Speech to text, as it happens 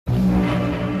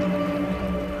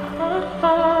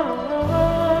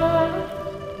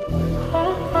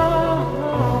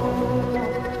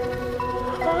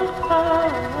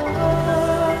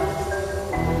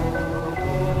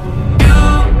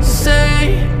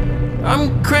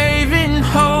I'm craving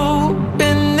hope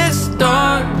in this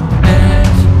darkness.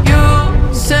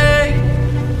 You say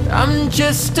I'm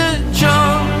just a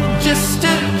joke, just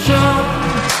a joke.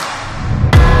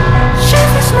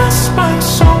 Shivers my spine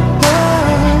so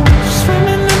bad.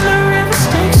 Swimming in the river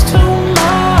takes too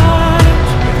much.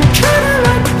 I'm trying to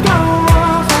let go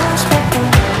of us, but the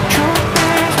truth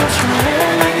is what's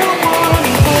really your one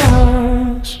of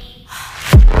us.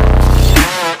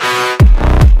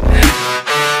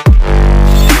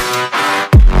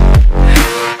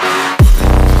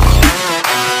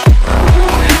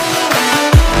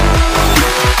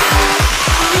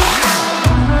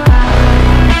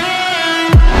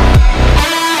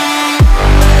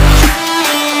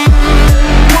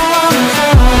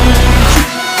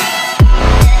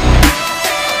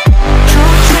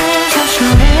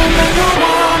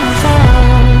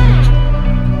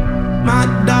 My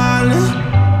darling,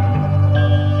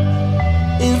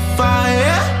 in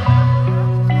fire.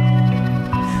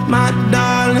 My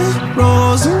darling,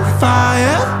 rose in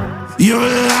fire. You're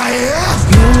a liar.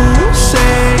 You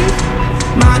say,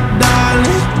 my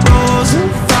darling, rose in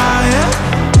fire.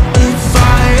 In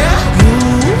fire.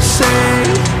 You say,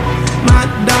 my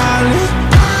darling,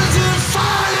 rose in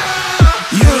fire.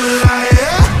 You're a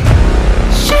liar.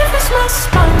 Shivers my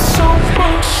spine so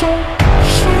cold, so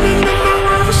swimming in the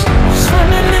rivers,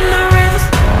 swimming in the rivers.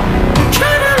 I'm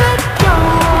trying to let go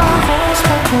of us,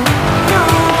 but the go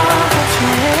of us,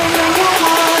 really your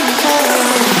one of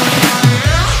us.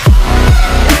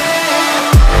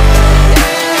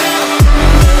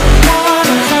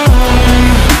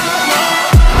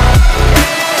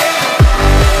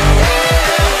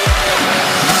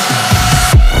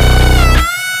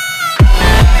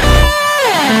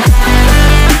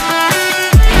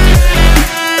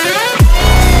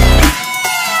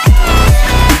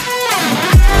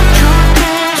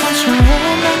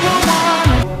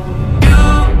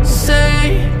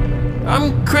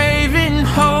 I'm craving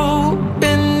hope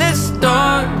in this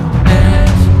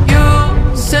darkness.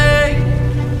 You say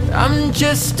I'm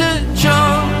just a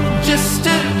joke, just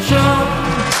a joke.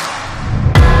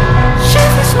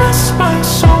 Shivers my spine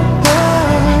so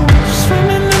bad.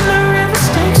 Swimming in the river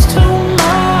takes too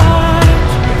much.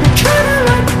 I'm trying to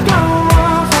let go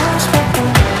of us, but the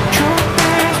truth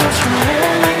is what's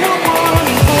really your one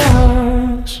of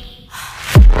us.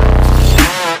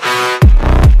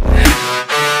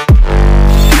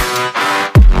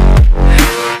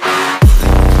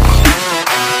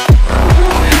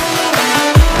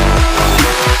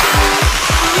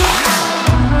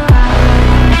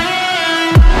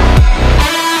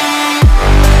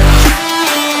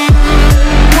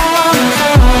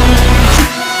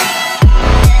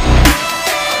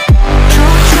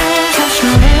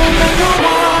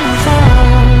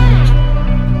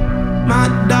 My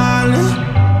darling,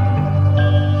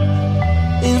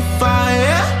 in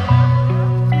fire.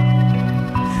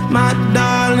 My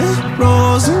darling,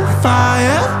 rose in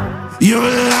fire. You're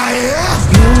a liar.